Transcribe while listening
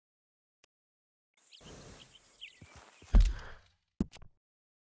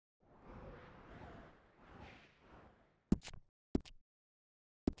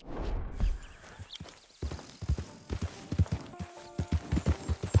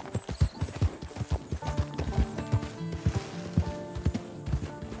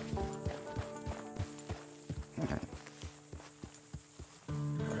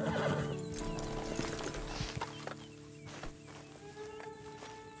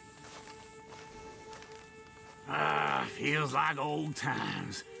Feels like old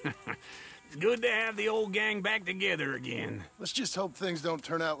times. It's good to have the old gang back together again. Let's just hope things don't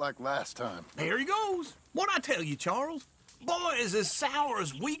turn out like last time. There he goes. What'd I tell you, Charles? Boy is as sour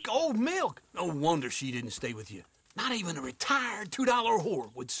as weak old milk. No wonder she didn't stay with you. Not even a retired $2 whore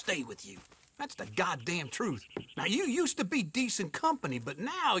would stay with you. That's the goddamn truth. Now, you used to be decent company, but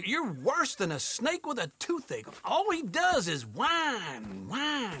now you're worse than a snake with a toothache. All he does is whine,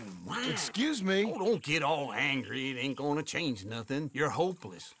 whine, whine. Excuse me? Oh, don't get all angry. It ain't gonna change nothing. You're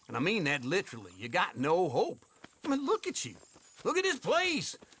hopeless. And I mean that literally. You got no hope. I mean, look at you. Look at this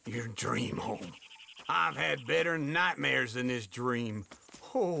place. Your dream home. I've had better nightmares than this dream.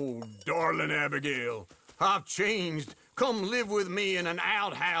 Oh, darling Abigail, I've changed. Come live with me in an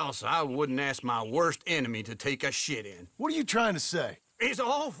outhouse I wouldn't ask my worst enemy to take a shit in. What are you trying to say? It's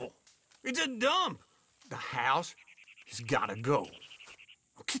awful. It's a dump. The house has gotta go.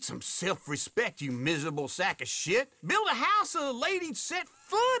 Get some self-respect, you miserable sack of shit. Build a house a lady'd set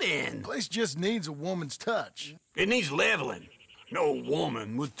foot in. The place just needs a woman's touch. It needs leveling. No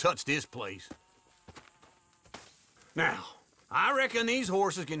woman would touch this place. Now, I reckon these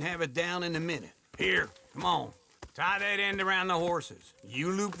horses can have it down in a minute. Here, come on. Tie that end around the horses.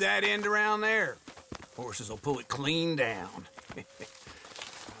 You loop that end around there. Horses will pull it clean down.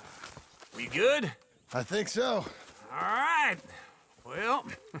 We good? I think so. All right. Well,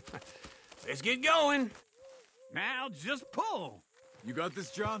 let's get going. Now just pull. You got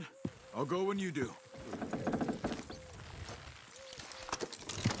this, John? I'll go when you do.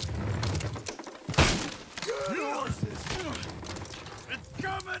 Good horses. It's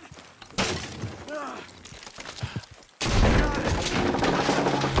coming.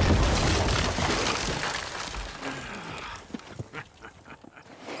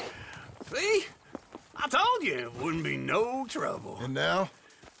 See? I told you it wouldn't be no trouble. And now?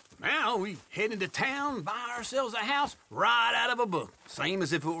 Now we head into town, buy ourselves a house right out of a book. Same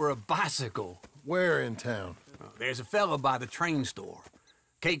as if it were a bicycle. Where in town? There's a fella by the train store.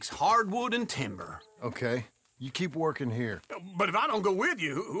 Cakes hardwood and timber. Okay. You keep working here. But if I don't go with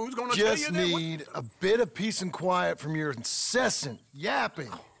you, who's gonna tell you Just that? need a bit of peace and quiet from your incessant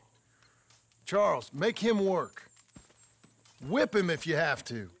yapping. Charles, make him work. Whip him if you have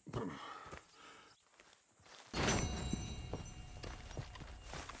to.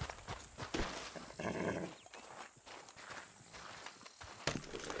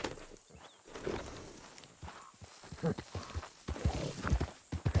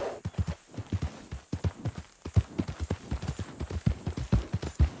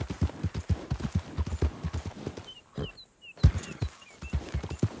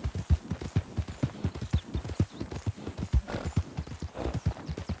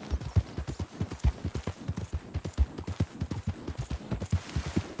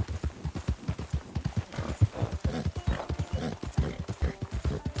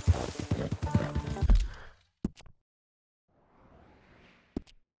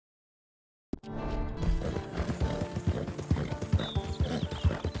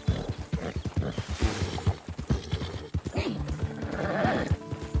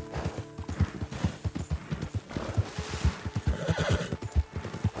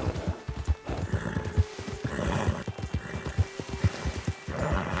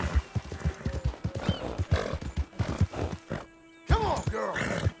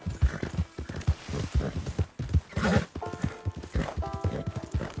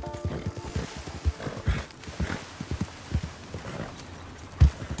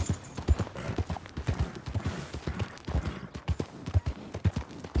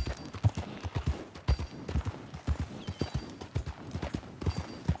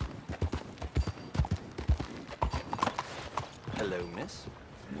 Hello, miss.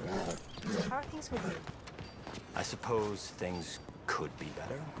 How are things with you? I suppose things could be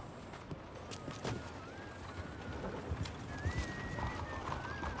better.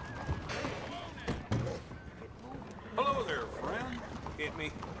 Hello there, friend. Hit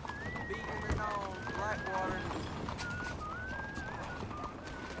me. Beating the nose, Blackwater.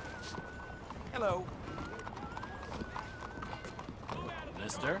 Hello.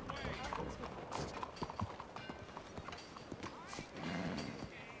 Mister?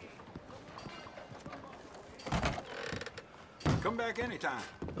 Come back anytime.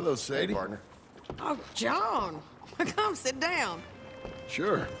 Hello, Sadie. Partner. Oh, John. Come sit down.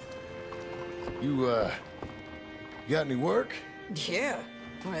 Sure. You got any work? Yeah.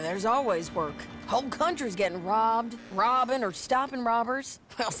 Well, there's always work. Whole country's getting robbed, robbing, or stopping robbers.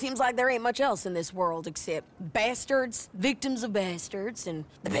 Well, seems like there ain't much else in this world except bastards, victims of bastards, and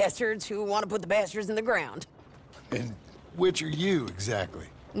the bastards who want to put the bastards in the ground. And which are you, exactly?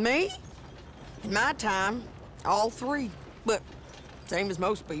 Me? In my time, All three, but same as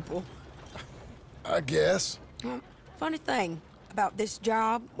most people. I guess. Well, funny thing about this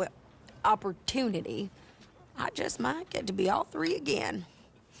job, well, opportunity, I just might get to be all three again.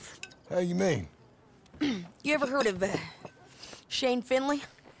 How you mean? You ever heard of Shane Finley?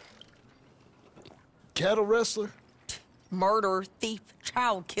 Cattle wrestler? Murderer, thief,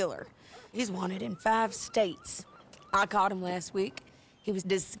 child killer. He's wanted in 5 states. I caught him last week. He was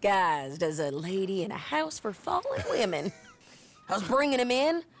disguised as a lady in a house for fallen women. I was bringing him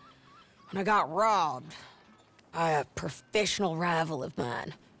in, and I got robbed by a professional rival of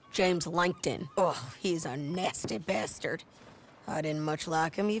mine, James Langton. Oh, he's a nasty bastard. I didn't much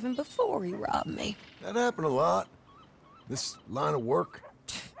like him even before he robbed me. That happened a lot. This line of work.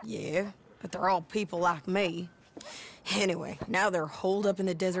 Yeah, but they're all people like me. Anyway, now they're holed up in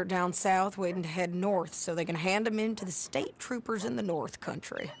the desert down south, waiting to head north so they can hand them in to the state troopers in the north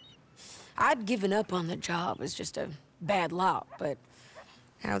country. I'd given up on the job as just a bad lot, but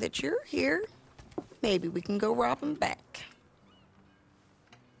now that you're here, maybe we can go rob them back.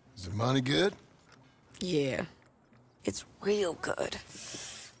 Is the money good? Yeah, it's real good.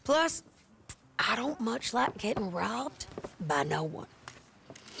 Plus, I don't much like getting robbed by no one.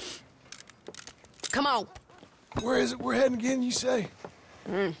 Come on. Where is it we're heading again, you say?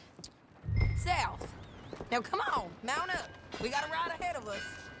 South. Now come on, mount up. We got a ride ahead of us.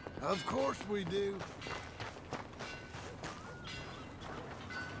 Of course we do.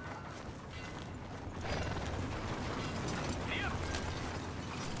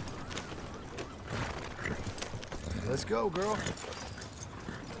 Let's go, girl.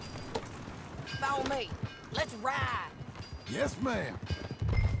 Follow me. Let's ride. Yes, ma'am.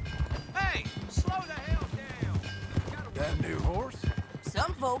 Hey, slow the hell down. That new horse?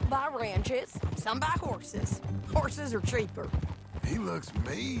 Some folk buy ranches, some buy horses. Horses are cheaper. He looks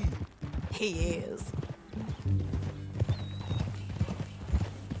mean. He is.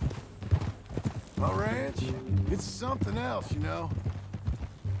 My ranch, it's something else, you know.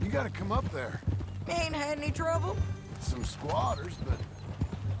 You gotta come up there. Ain't had any trouble? Some squatters, but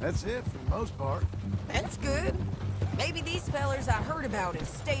that's it for the most part. That's good. Maybe these fellers I heard about have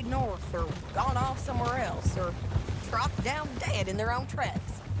stayed north or gone off somewhere else or dropped down dead in their own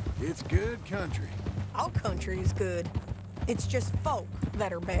tracks. It's good country. All country is good. It's just folk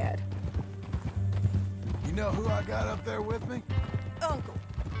that are bad. You know who I got up there with me? Uncle.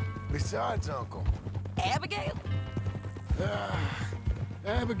 Besides Uncle. Abigail?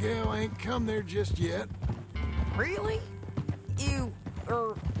 Abigail ain't come there just yet. Really? You,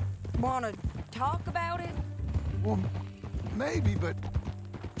 wanna talk about it? Well, maybe, but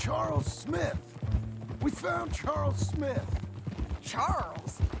Charles Smith. We found Charles Smith.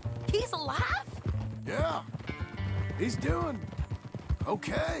 Charles? He's alive? Yeah. He's doing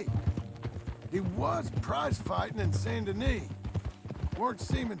okay. He was prize fighting in Saint Denis. Weren't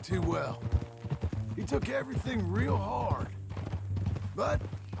seeming too well. He took everything real hard. But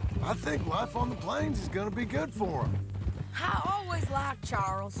I think life on the plains is gonna be good for him. I always liked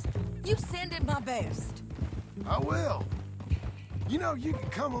Charles. You send him my best. I will. You know, you can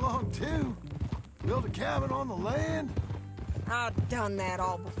come along too. Build a cabin on the land. I've done that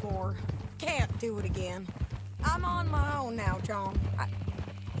all before. Can't do it again. I'm on my own now, John.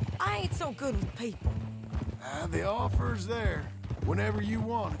 I ain't so good with people. The offer's there whenever you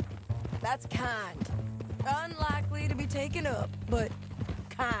want it. That's kind. Unlikely to be taken up, but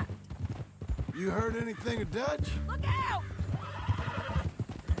kind. You heard anything of Dutch? Look out!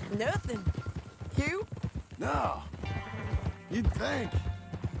 Nothing. You? No. You'd think.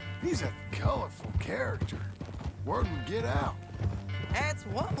 He's a colorful character. Word would get out. That's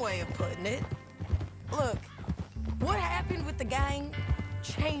one way of putting it. Look, what happened with the gang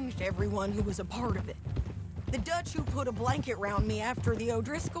changed everyone who was a part of it. The Dutch who put a blanket round me after the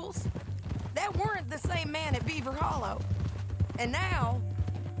O'Driscolls, that weren't the same man at Beaver Hollow. And now,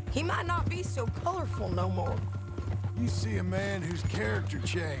 he might not be so colorful no more. You see a man whose character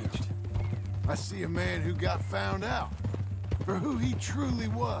changed. I see a man who got found out for who he truly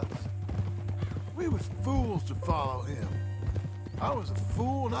was. We was fools to follow him. I was a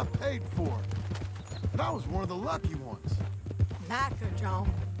fool and I paid for it. But I was one of the lucky ones. Micah,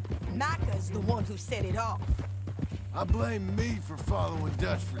 John. Micah's the one who set it off. I blame me for following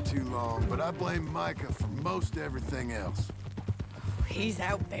Dutch for too long, but I blame Micah for most everything else. He's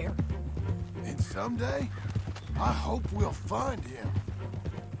out there. And someday, I hope we'll find him.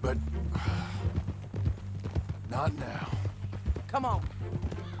 But not now. Come on.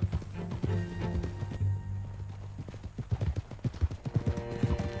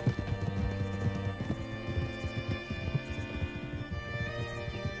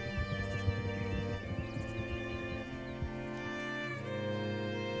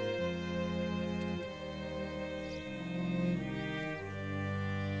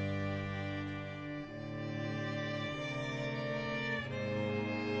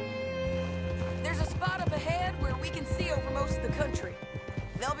 we can see over most of the country.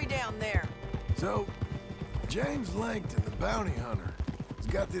 They'll be down there. So, James Langton, the bounty hunter, has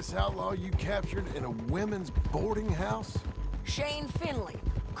got this outlaw you captured in a women's boarding house? Shane Finley,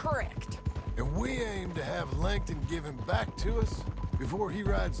 correct. And we aim to have Langton give him back to us before he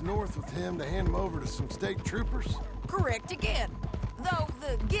rides north with him to hand him over to some state troopers? Correct again. Though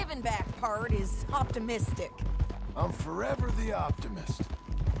the giving back part is optimistic. I'm forever the optimist.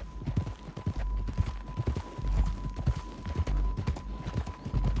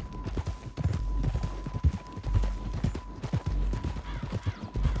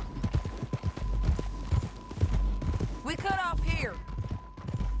 We cut off here.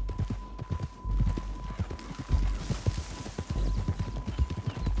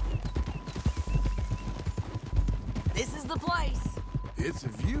 This is the place. It's a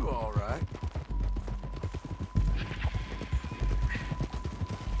view, all right.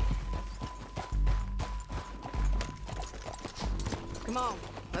 Come on,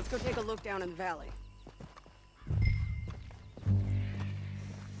 let's go take a look down in the valley.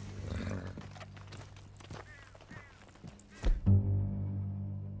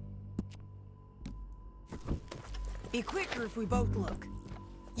 Be quicker if we both look.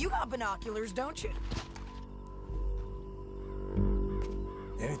 You got binoculars, don't you?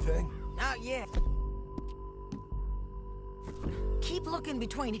 Anything? Not yet. Keep looking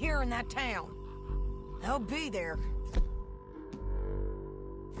between here and that town. They'll be there.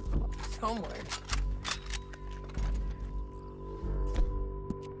 Somewhere.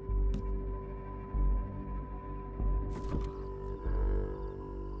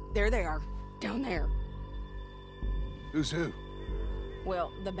 There they are, down there. Who's who?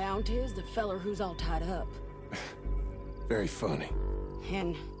 Well, the Bounty is the feller who's all tied up. Very funny.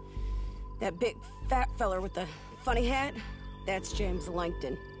 And that big fat feller with the funny hat, that's James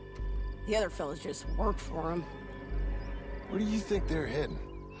Langton. The other fellas just work for him. Where do you think they're heading?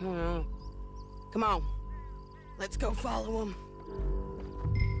 Come on. Let's go follow them.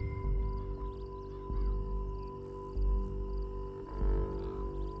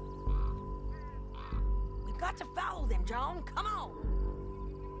 We've got to follow them, John. Come on.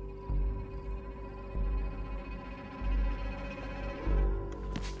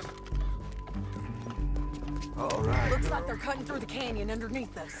 All right. Looks like they're cutting through the canyon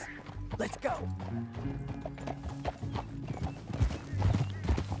underneath us. Let's go.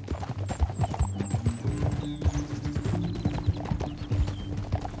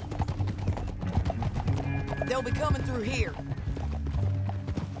 They'll be coming through here.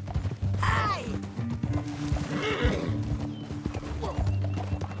 Hey! Whoa.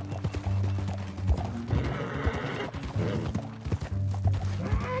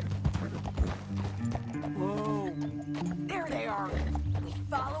 There they are. We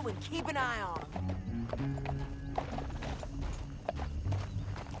follow and keep an eye on them.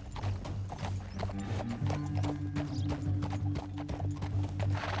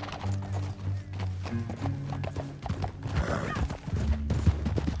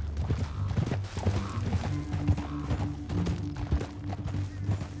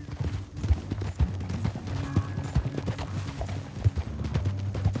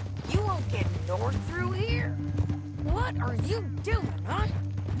 You won't get north through here? What are you doing, huh?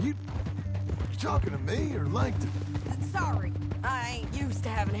 You talking to me or Langton? Sorry, I ain't used to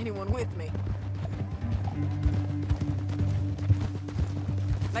having anyone with me.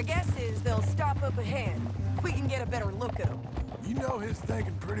 My guess is they'll stop up ahead. We can get a better look at them. You know his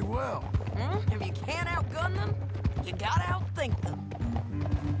thinking pretty well. If you can't outgun them, you gotta outthink them.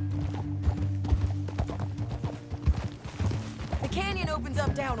 The canyon opens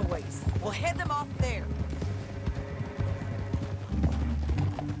up down a ways. We'll head them off there.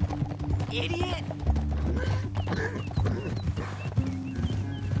 Idiot!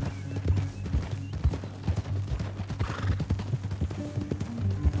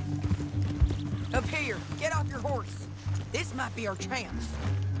 Up here, get off your horse. This might be our chance.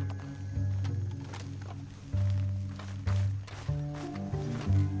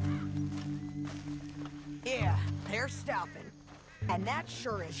 Yeah, they're stopping. And that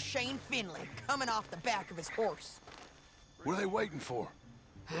sure is Shane Finley coming off the back of his horse. What are they waiting for?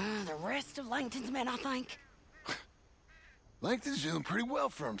 The rest of Langton's men, I think. Langton's doing pretty well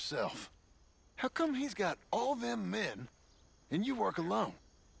for himself. How come he's got all them men and you work alone?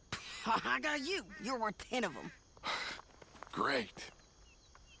 I got you. You're worth 10 of them. Great.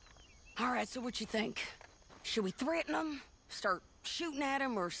 All right, so what you think? Should we threaten them, start shooting at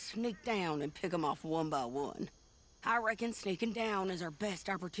them, or sneak down and pick them off one by one? I reckon sneaking down is our best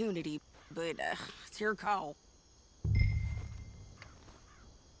opportunity, but it's your call.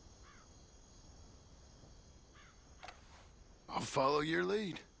 I'll follow your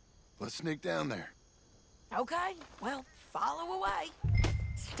lead. Let's sneak down there. Okay, well, follow away.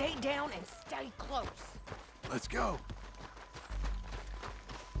 Stay down and stay close. Let's go.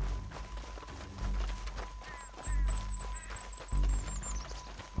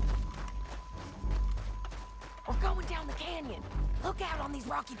 We're going down the canyon. Look out on these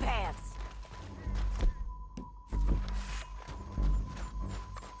rocky paths.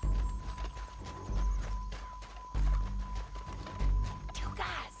 Two guys,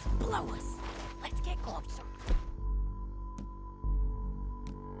 below us. Let's get closer.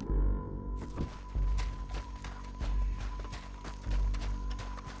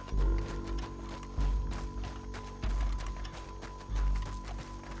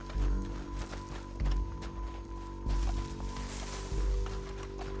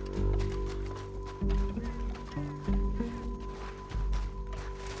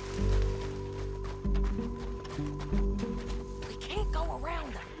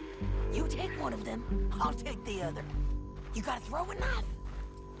 One of them, I'll take the other. You gotta throw a knife.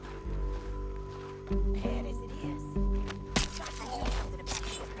 Bad as it is. Got to do something about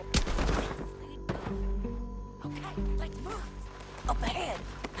this. Okay, let's move. Up ahead,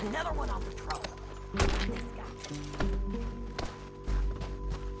 another one on patrol. This guy.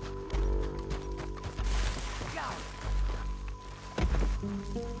 Go.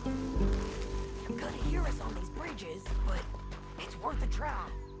 You're gonna hear us on these bridges, but it's worth a try.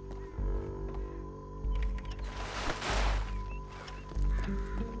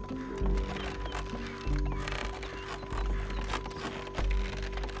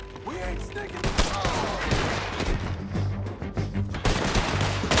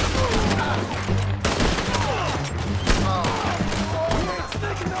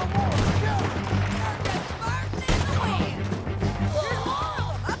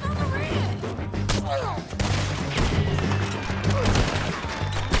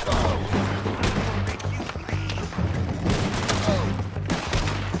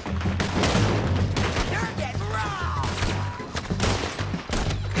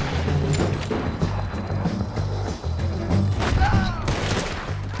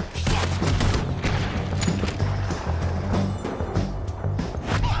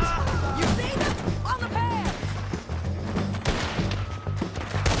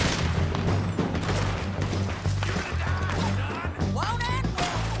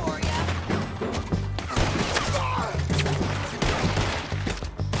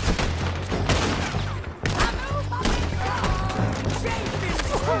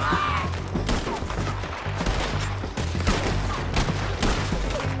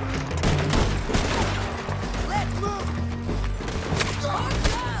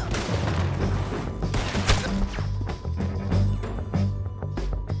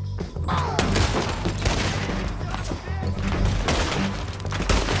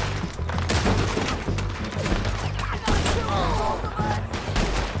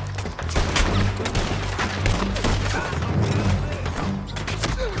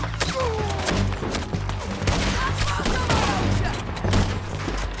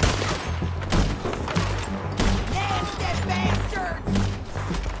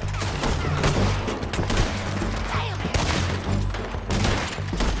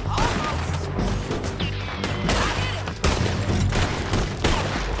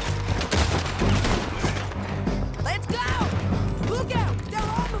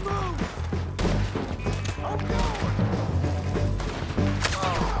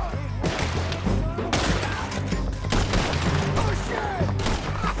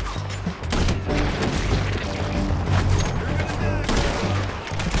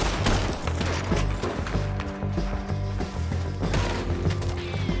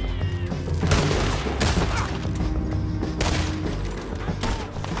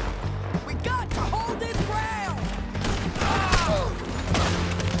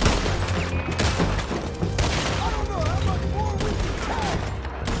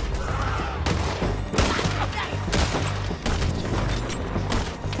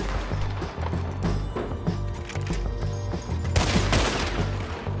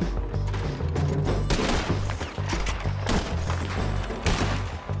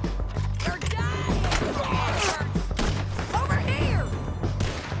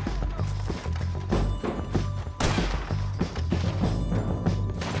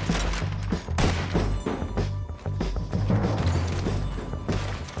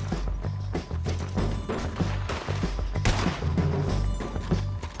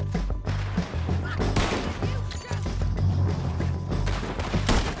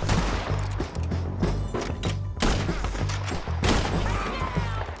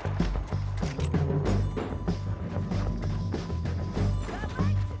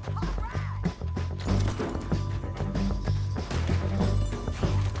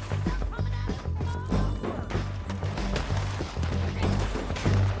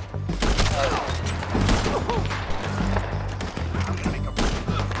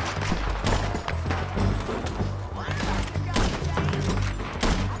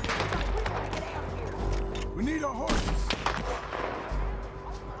 We need our horses.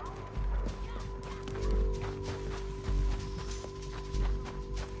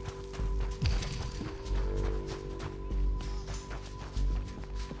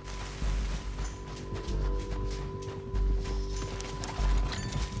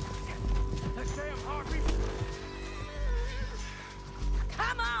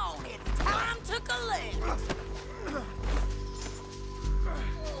 Come on, it's time to collect.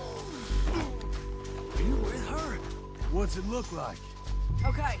 Are you with her? What's it look like?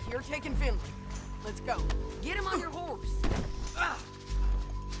 Okay, you're taking Finley. Let's go. Get him on your horse.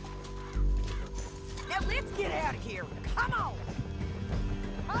 Now let's get out of here. Come on.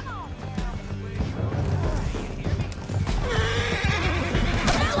 Come on now.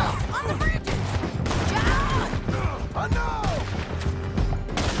 Fellas, on the bridges. John! I know!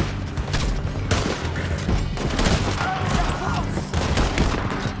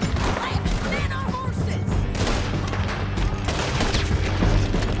 Land on horses.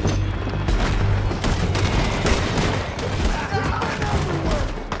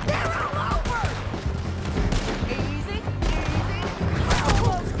 They're all over. Easy, easy.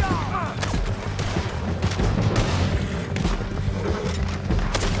 Close down.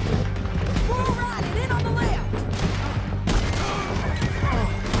 Full right and in on the left.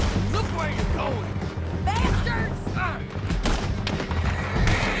 Look where you're going. Bastards!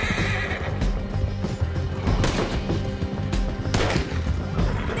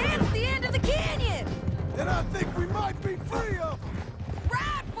 That's the end of the canyon! Then I think we might be free of them.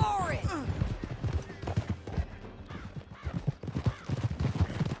 Ride for it!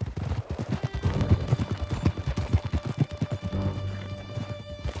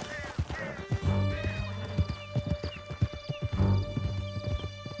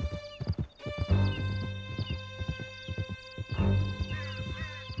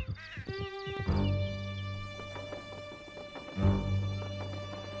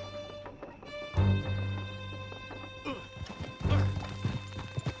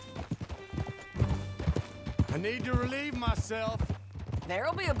 I need to relieve myself.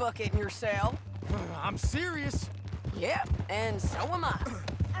 There'll be a bucket in your cell. I'm serious. Yep, and so am I.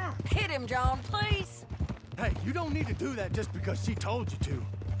 Hit him, John, please. Hey, you don't need to do that just because she told you to.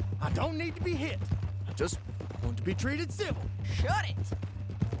 I don't need to be hit. I just want to be treated civil. Shut it.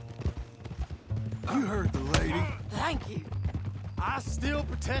 You heard the lady. Thank you. I still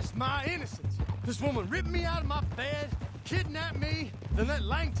protest my innocence. This woman ripped me out of my bed, kidnapped me, then let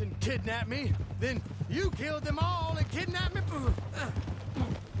Langton kidnap me, then you killed them all and kidnapped me.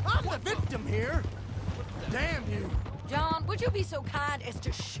 I'm the victim here. Damn you. John, would you be so kind as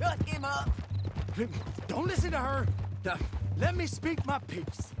to shut him up? Don't listen to her. Let me speak my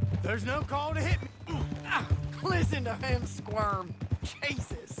piece. There's no call to hit me. Listen to him squirm.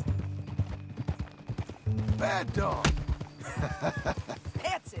 Jesus. Bad dog.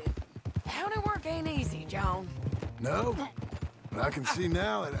 That's it. County work ain't easy, John. No, but I can see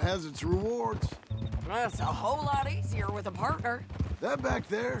now it has its rewards. That's a whole lot easier with a partner. That back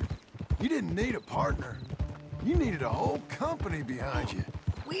there, you didn't need a partner. You needed a whole company behind you.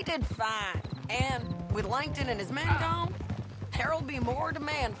 We did fine. And with Langton and his men gone, there'll be more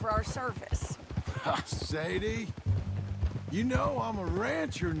demand for our service. Sadie, you know I'm a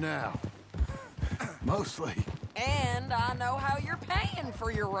rancher now. Mostly. And I know how you're paying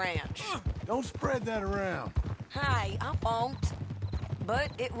for your ranch. Don't spread that around. Hey, I won't.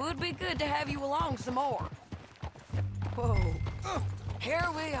 But it would be good to have you along some more. Whoa. Here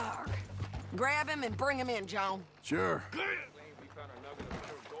we are. Grab him and bring him in, John. Sure. We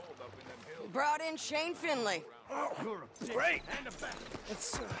brought in Shane Finley. Great.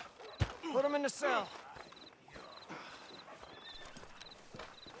 Let's put him in the cell.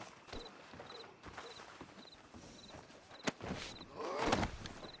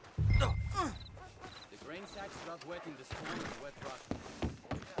 The grain sacks about wetting the storm and wet rock.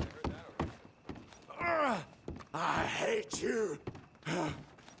 I hate you.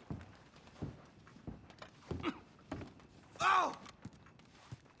 Oh!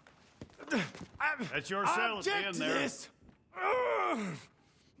 That's your cell at the end there. This.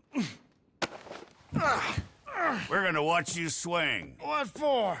 We're gonna watch you swing. What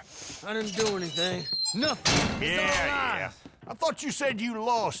for? I didn't do anything. Nothing. Yeah. I thought you said you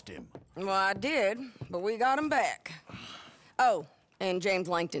lost him. Well, I did, but we got him back. Oh, and James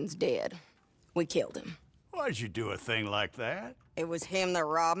Langton's dead. We killed him. Why'd you do a thing like that? It was him that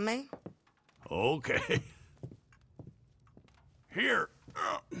robbed me. Okay. Here.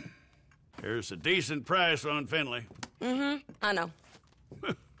 Here's a decent price on Finley. I know.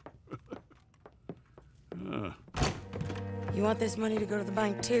 You want this money to go to the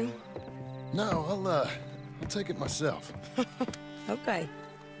bank, too? No, I'll take it myself. Okay,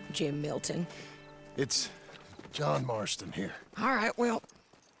 Jim Milton. It's John Marston here. All right, well,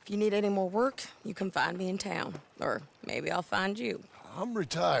 if you need any more work, you can find me in town. Or maybe I'll find you. I'm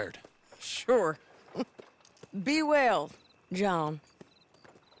retired. Sure. Be well, John.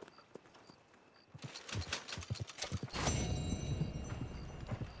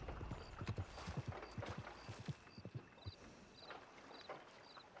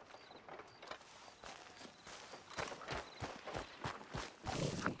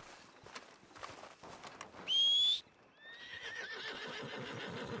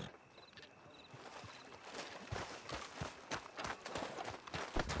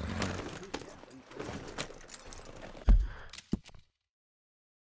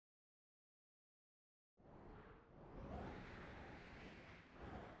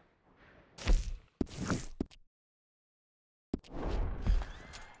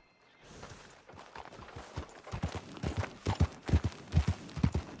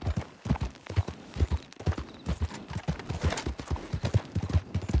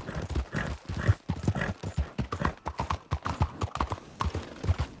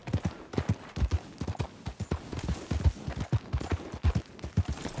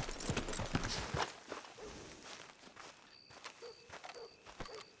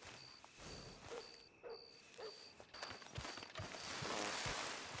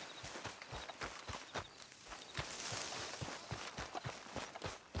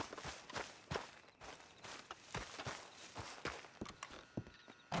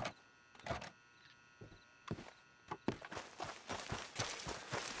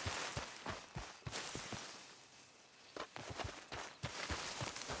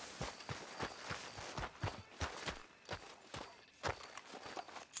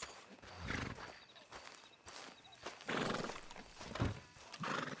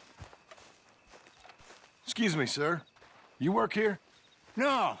 Excuse me, sir. You work here?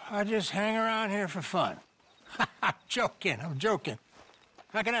 No, I just hang around here for fun. I'm joking.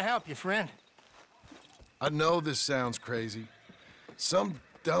 How can I help you, friend? I know this sounds crazy. Some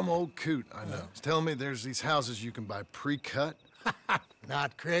dumb old coot I know is telling me there's these houses you can buy pre-cut.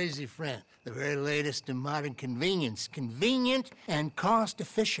 Not crazy, friend. The very latest in modern convenience. Convenient and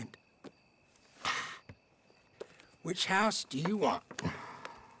cost-efficient. Which house do you want?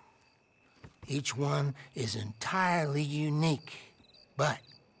 Each one is entirely unique, but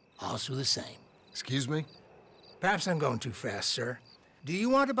also the same. Excuse me? Perhaps I'm going too fast, sir. Do you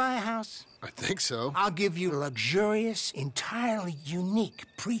want to buy a house? I think so. I'll give you a luxurious, entirely unique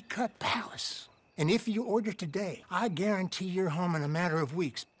pre-cut palace. And if you order today, I guarantee you're home in a matter of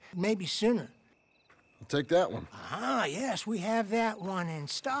weeks, maybe sooner. I'll take that one. Ah, yes, we have that one in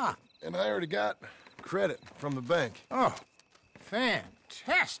stock. And I already got credit from the bank. Oh,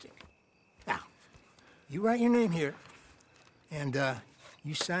 fantastic. Now, you write your name here, and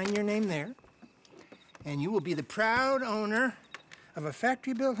you sign your name there, and you will be the proud owner of a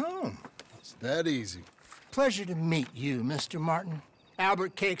factory-built home. It's that easy. Pleasure to meet you, Mr. Martin.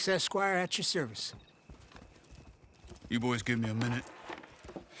 Albert Cakes, Esquire, at your service. You boys give me a minute.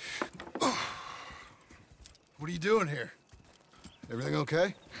 What are you doing here? Everything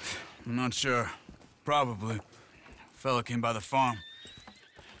okay? I'm not sure. Probably. Fella came by the farm.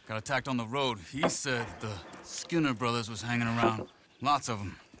 Got attacked on the road. He said the Skinner brothers was hanging around. Lots of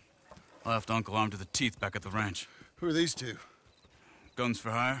them. I left Uncle armed to the teeth back at the ranch. Who are these two? Guns for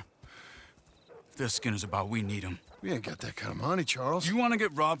hire? If they're Skinner's about, we need them. We ain't got that kind of money, Charles. You want to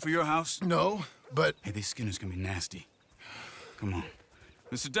get robbed for your house? No, but... Hey, these Skinners can be nasty. Come on.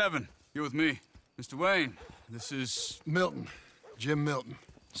 Mr. Devon, you're with me. Mr. Wayne, this is... Milton. Jim Milton.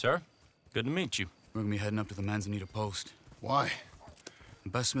 Sir, good to meet you. We're gonna be heading up to the Manzanita post. Why? The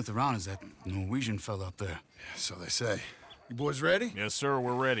best smith around is that Norwegian fella up there. So they say. You boys ready? Yes, sir,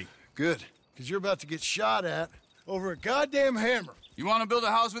 we're ready. Good. Because you're about to get shot at over a goddamn hammer. You want to build a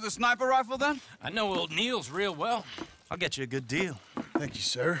house with a sniper rifle, then? I know old Neil's real well. I'll get you a good deal. Thank you,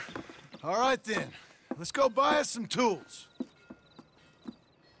 sir. All right, then. Let's go buy us some tools.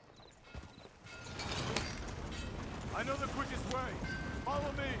 I know the quickest way.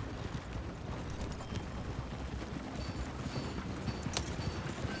 Follow me.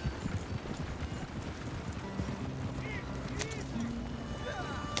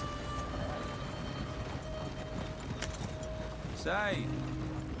 Say,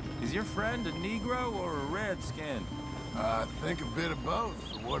 is your friend a Negro or a Redskin? I think a bit of both,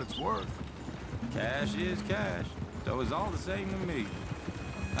 for what it's worth. Cash is cash, so it's all the same to me.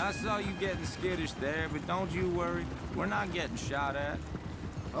 I saw you getting skittish there, but don't you worry. We're not getting shot at.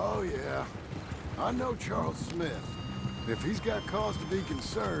 Oh, yeah. I know Charles Smith. If he's got cause to be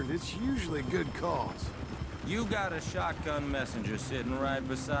concerned, it's usually good cause. You got a shotgun messenger sitting right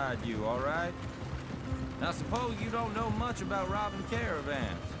beside you, all right? Now, suppose you don't know much about robbing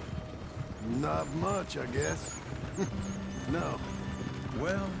caravans. Not much, I guess. No.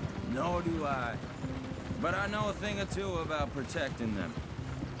 Well, nor do I. But I know a thing or two about protecting them.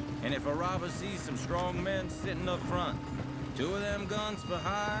 And if a robber sees some strong men sitting up front, 2 of them guns for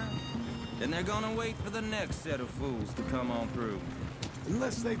hire, then they're gonna wait for the next set of fools to come on through.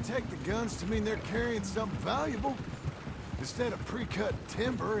 Unless they take the guns to mean they're carrying something valuable. Instead of pre-cut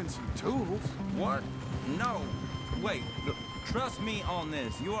timber and some tools. What? No. Wait, look, trust me on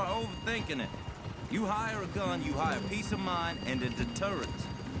this. You are overthinking it. You hire a gun, you hire peace of mind and a deterrent.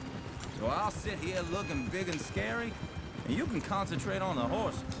 So I'll sit here looking big and scary, and you can concentrate on the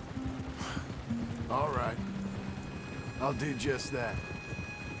horses. All right. I'll do just that.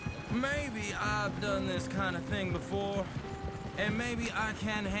 Maybe I've done this kind of thing before, and maybe I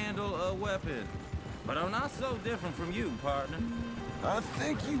can handle a weapon. But I'm not so different from you, partner. I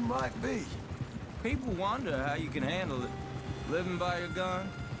think you might be. People wonder how you can handle it, living by your gun.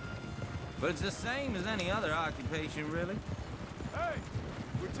 But it's the same as any other occupation, really. Hey!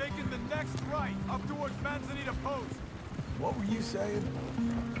 We're taking the next right, up towards Manzanita Post. What were you saying?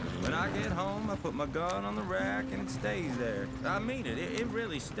 When I get home, I put my gun on the rack and it stays there. I mean it, it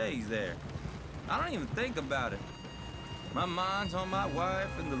really stays there. I don't even think about it. My mind's on my wife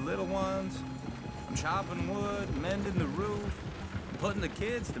and the little ones. I'm chopping wood, mending the roof, putting the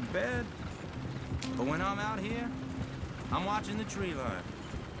kids to bed. But when I'm out here, I'm watching the tree line.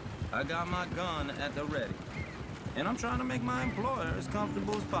 I got my gun at the ready. And I'm trying to make my employer as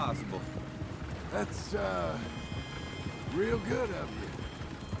comfortable as possible. That's, real good of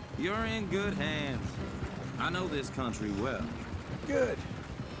you. You're in good hands. I know this country well. Good.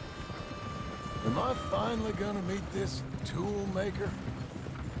 Am I finally gonna meet this tool maker?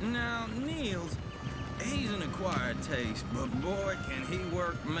 Now, Niels, he's an acquired taste, but boy, can he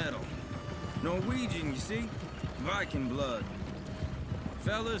work metal. Norwegian, you see? Viking blood.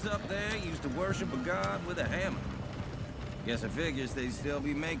 Fellas up there used to worship a god with a hammer. Guess I figures they'd still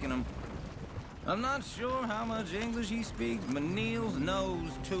be making them. I'm not sure how much English he speaks, but Niels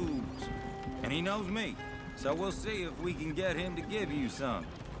knows tools. And he knows me. So we'll see if we can get him to give you some.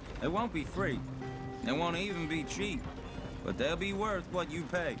 They won't be free. They won't even be cheap. But they'll be worth what you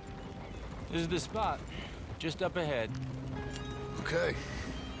pay. This is the spot. Just up ahead. Okay.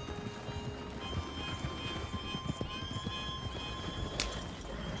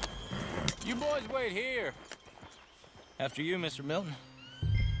 You boys wait here. After you, Mr. Milton.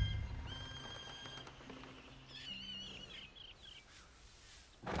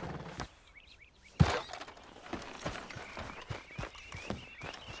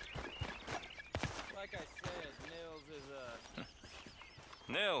 Like I said, Nils is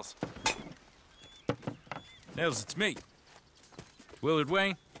Nils. Nils, it's me. Willard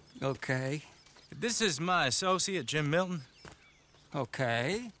Wayne. Okay. This is my associate, Jim Milton.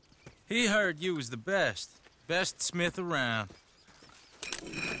 Okay. He heard you was the best. Best smith around.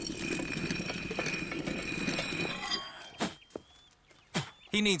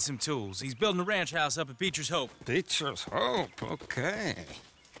 He needs some tools. He's building a ranch house up at Beecher's Hope. Beecher's Hope, okay.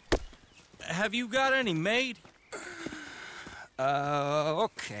 Have you got any made?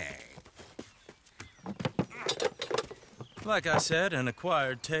 Okay. Like I said, an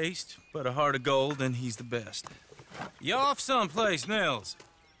acquired taste, but a heart of gold, and he's the best. You off someplace, Nils?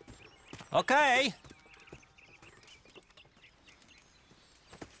 Okay.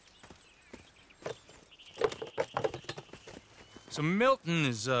 So Milton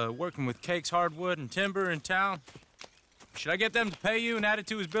is working with Cake's Hardwood and Timber in town. Should I get them to pay you and add it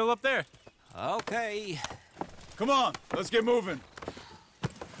to his bill up there? Okay. Come on, let's get moving.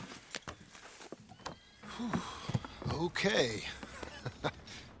 Okay.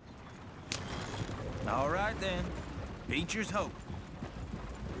 All right, then. Beecher's Hope.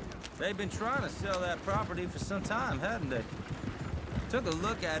 They've been trying to sell that property for some time, hadn't they? Took a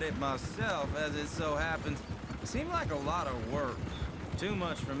look at it myself, as it so happens. Seemed like a lot of work. Too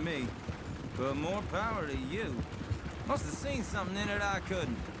much for me. But more power to you. Must have seen something in it I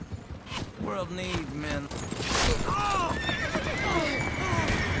couldn't. World needs men.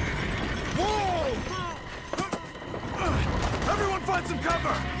 Whoa! Everyone find some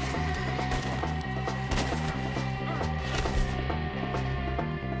cover!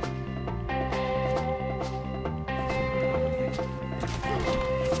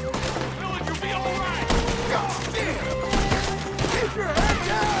 Keep your head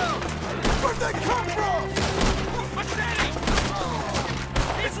down!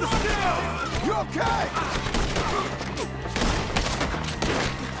 okay? I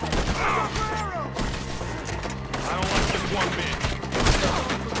don't like this one bit.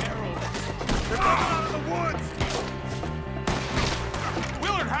 They're coming out of the woods!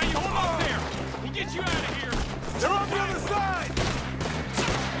 Willard, how you hold up there? We'll get you out of here. They're on the other side!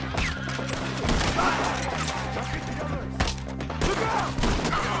 Look out!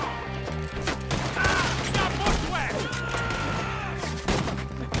 We got bushwhacked!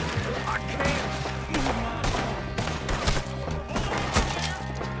 I can't move my...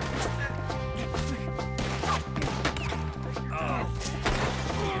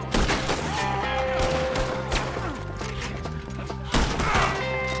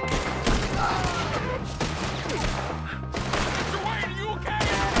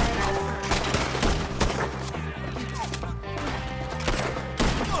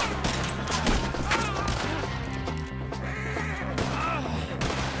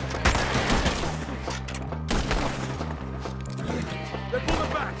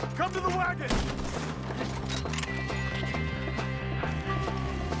 Come to the wagon!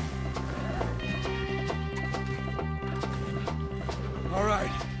 All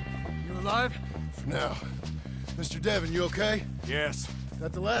right. You alive? For now. Mr. Devon, you okay? Yes,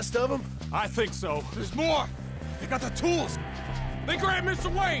 That the last of them? I think so. There's more! They got the tools! They grabbed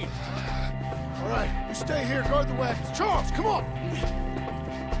Mr. Wayne! All right, you stay here, guard the wagons. Charles, come on!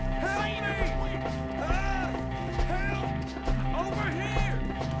 Help me! Help! Over here!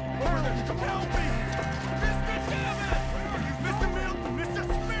 Further! Help me! Mr. Devon! Where are you? Mr. Milton! Mr.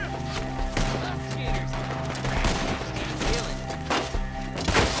 Smith!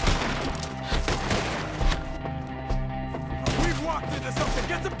 We've walked into something!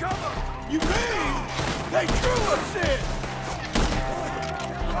 Get some cover! You mean they drew us in?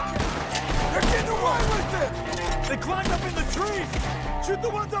 They're getting away with it! They climbed up in the trees! Shoot the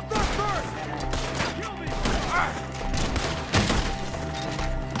ones up there first! Kill me!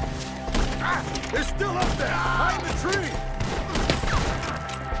 They're still up there! Behind the tree!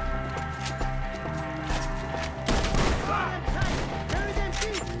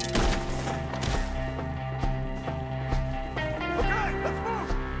 Okay, let's move!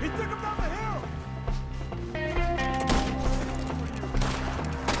 He took him down the hill!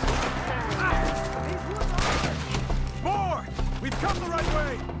 More! We've come the right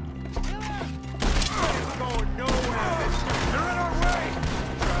way! It's going nowhere! They're in our way!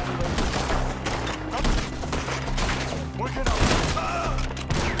 Work it out!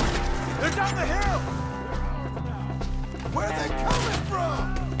 They're down the hill! Where are they coming from?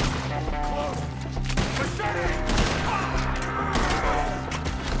 Close! Machete!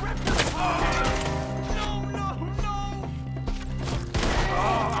 No, no, no!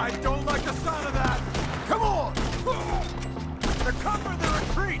 Oh, I don't like the sound of that! Come on! They're covering the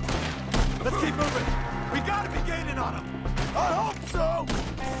retreat! Let's keep moving! We gotta be gaining on them! I hope so!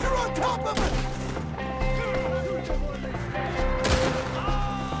 You're on top of it!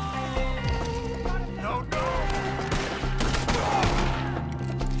 No, no!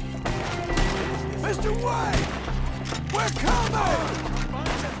 Mr. Wayne! We're coming!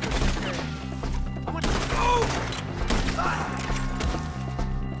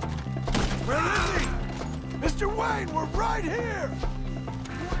 Where is he? Mr. Wayne, we're right here!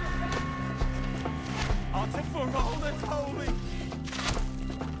 I'll take for all that's holy!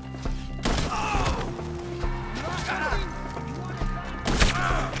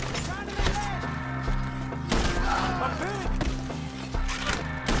 I'm hit!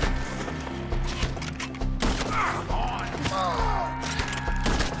 Come on!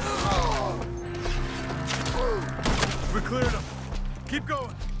 We cleared him. Keep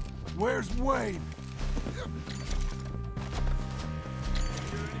going. Where's Wayne?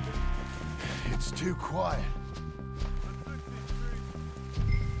 It's too quiet.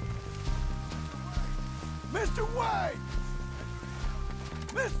 Mr. Wayne!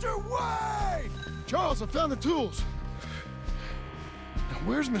 Mr. Wayne! Charles, I found the tools. Now,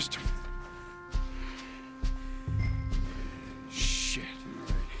 where's Mr. Shit.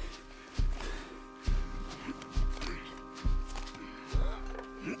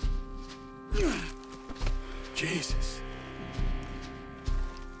 Jesus.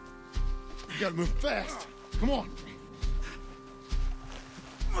 We gotta move fast. Come on.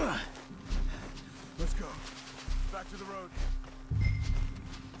 Let's go. Back to the road.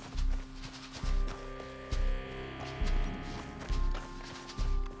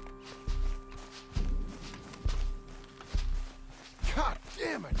 God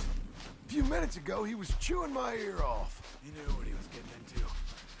damn it! A few minutes ago, he was chewing my ear off. He knew what he was getting into.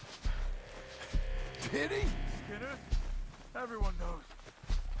 Did he? Skinner? Everyone knows.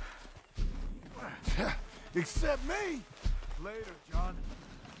 Except me. Later, John.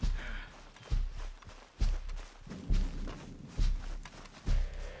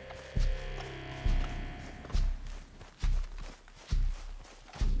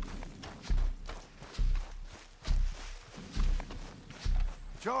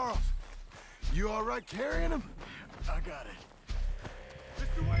 Charles, you all right carrying him? I got it.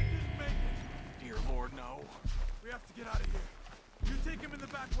 Mr. Wayne didn't make it. Dear Lord, no. We have to get out of here. You take him in the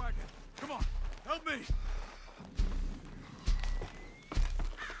back wagon. Come on, help me.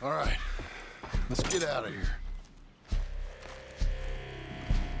 All right, let's get out of here.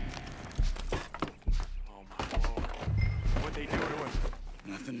 Oh, my Lord. What'd they do to him?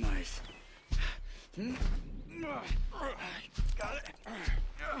 Nothing nice. Got it.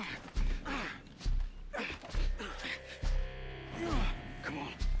 Come on,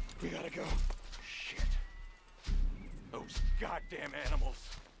 we gotta go. Shit. Those goddamn animals.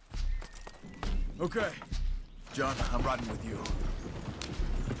 Okay. John, I'm riding with you.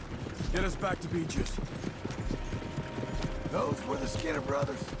 Get us back to Beaches. Those were the Skinner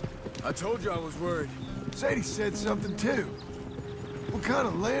brothers. I told you I was worried. Sadie said something too. What kind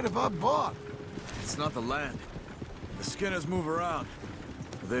of land have I bought? It's not the land. The Skinners move around.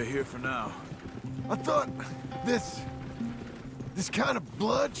 They're here for now. I thought this kind of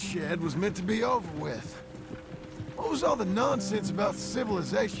bloodshed was meant to be over with. What was all the nonsense about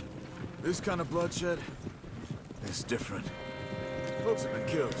civilization? This kind of bloodshed is different. Folks have been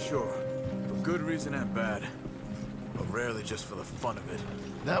killed, sure. For good reason and bad. But rarely just for the fun of it.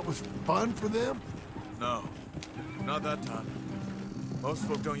 That was fun for them? No, not that time. Most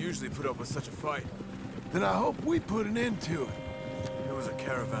folk don't usually put up with such a fight. Then I hope we put an end to it. There was a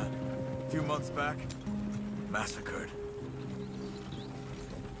caravan, a few months back, massacred.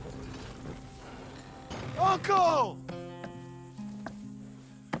 Uncle!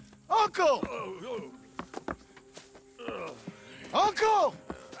 Uncle! Uncle!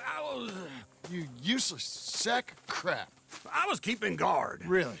 You useless sack of crap. I was keeping guard.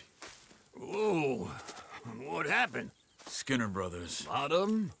 Really? Whoa. What happened? Skinner brothers. A lot of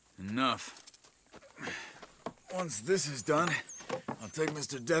them? Enough. Once this is done, I'll take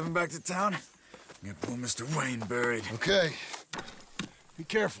Mr. Devon back to town and get poor Mr. Wayne buried. Okay. Be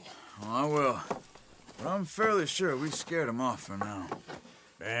careful. Oh, I will. But I'm fairly sure we scared him off for now.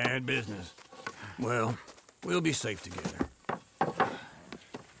 Bad business. Well, we'll be safe together.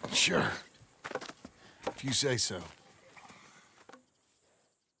 Sure. If you say so.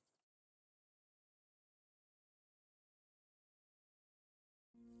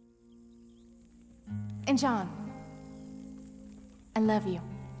 And John, I love you.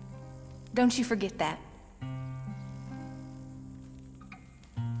 Don't you forget that.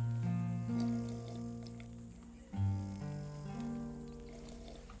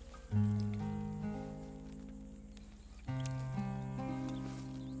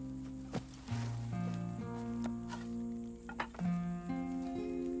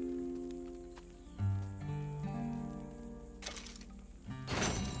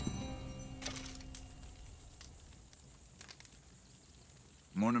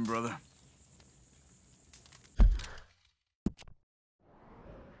 Morning, brother.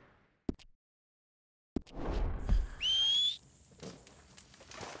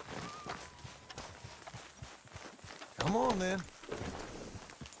 Come on, then.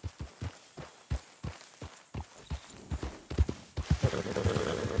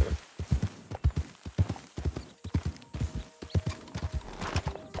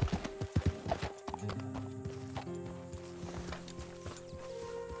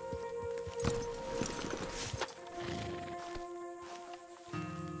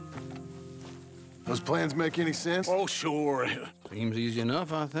 Those plans make any sense? Oh, sure. Seems easy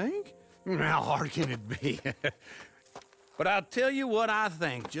enough, I think. How hard can it be? But I'll tell you what I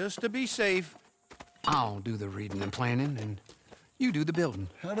think, just to be safe. I'll do the reading and planning, and you do the building.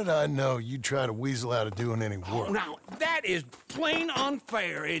 How did I know you'd try to weasel out of doing any work? Oh, now, that is plain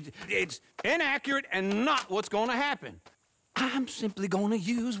unfair. It's inaccurate and not what's going to happen. I'm simply going to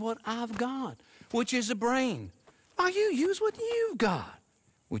use what I've got, which is a brain. While you use what you've got,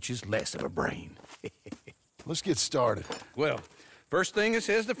 which is less of a brain. Let's get started. Well, first thing it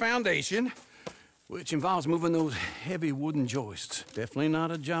says the foundation, which involves moving those heavy wooden joists. Definitely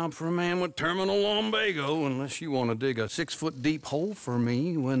not a job for a man with terminal lumbago unless you want to dig a 6-foot deep hole for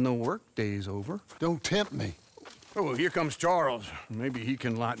me when the workday's over. Don't tempt me. Oh, here comes Charles. Maybe he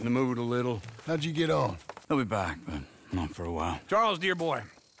can lighten the mood a little. How'd you get on? He'll be back, but not for a while. Charles, dear boy,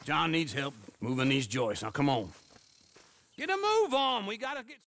 John needs help moving these joists. Now, come on. Get a move on. We gotta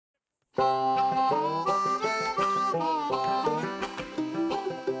get...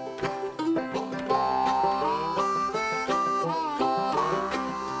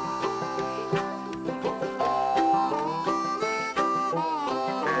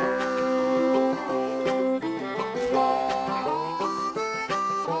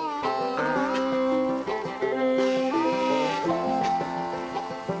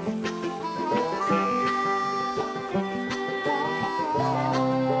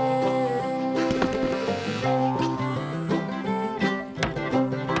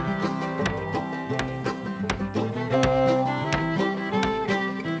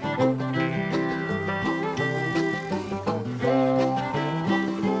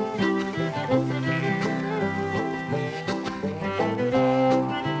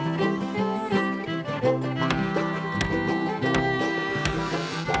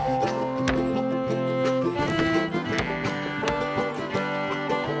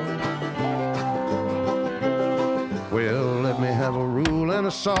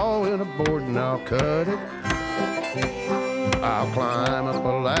 a saw and a board and I'll cut it. I'll climb up a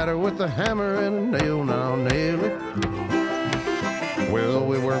ladder with a hammer and a nail and I'll nail it. Well,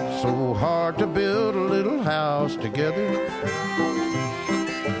 we worked so hard to build a little house together.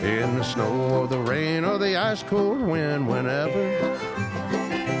 In the snow or the rain or the ice cold wind, whenever.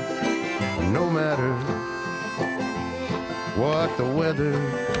 No matter what the weather,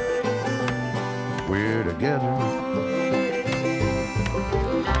 we're together.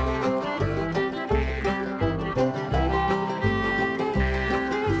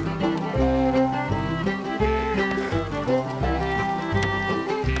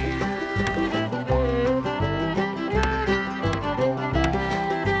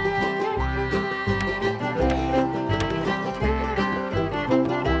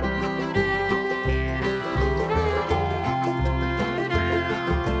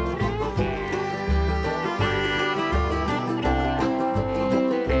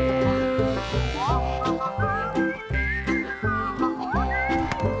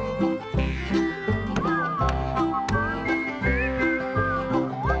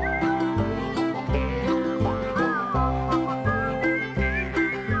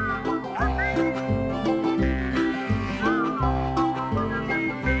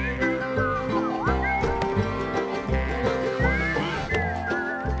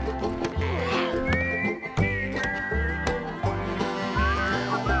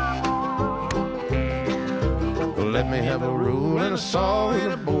 Let me have a rule and a saw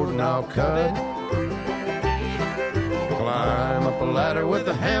and a board and I'll cut. Climb up a ladder with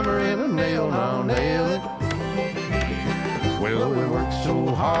a hammer and a nail and I'll nail it. Well, we worked so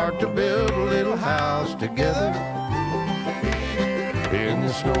hard to build a little house together. In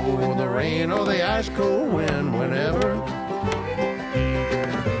the snow or the rain or the ice cold wind, whenever.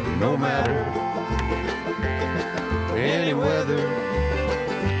 No matter any weather,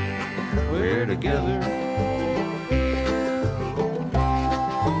 we're together.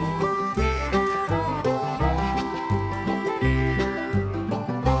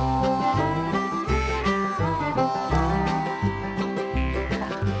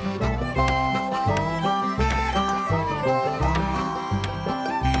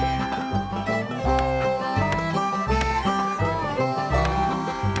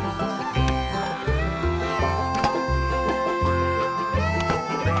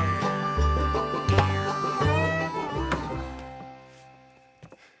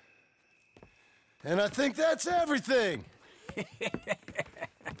 And I think that's everything.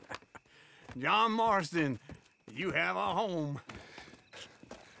 John Marston, you have a home.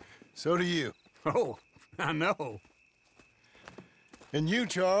 So do you. Oh, I know. And you,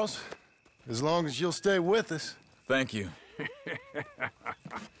 Charles, as long as you'll stay with us. Thank you.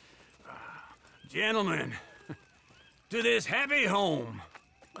 Gentlemen, to this happy home.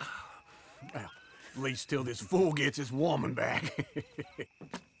 Well, at least till this fool gets his woman back.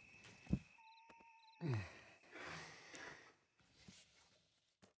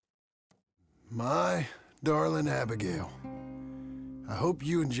 My darling Abigail, I hope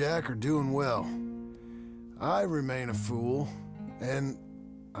you and Jack are doing well. I remain a fool, and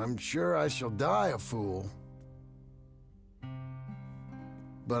I'm sure I shall die a fool.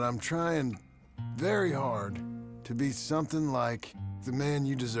 But I'm trying very hard to be something like the man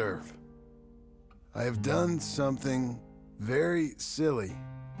you deserve. I have done something very silly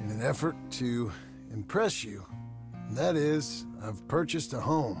in an effort to impress you. And that is, I've purchased a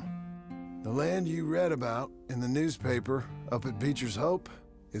home. The land you read about in the newspaper up at Beecher's Hope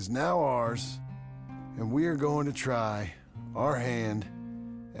is now ours, and we are going to try our hand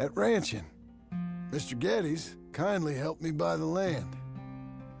at ranching. Mr. Geddes kindly helped me buy the land.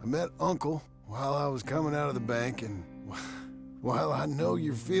 I met Uncle while I was coming out of the bank, and while I know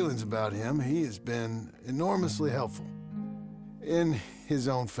your feelings about him, he has been enormously helpful in his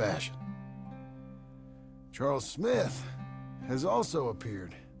own fashion. Charles Smith has also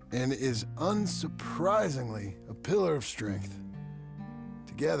appeared and is unsurprisingly a pillar of strength.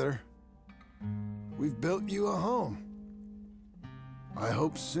 Together, we've built you a home. I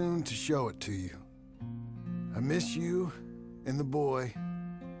hope soon to show it to you. I miss you and the boy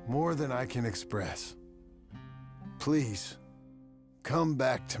more than I can express. Please, come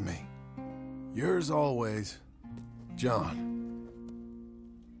back to me. Yours always, John.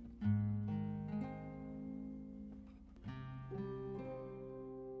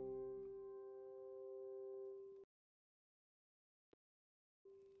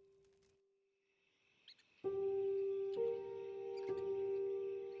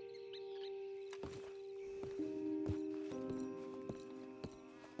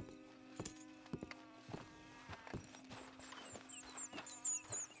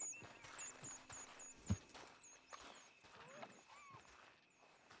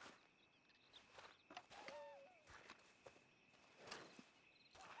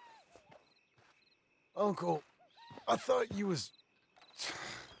 Uncle, I thought you was...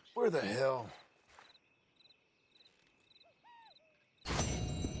 Where the hell?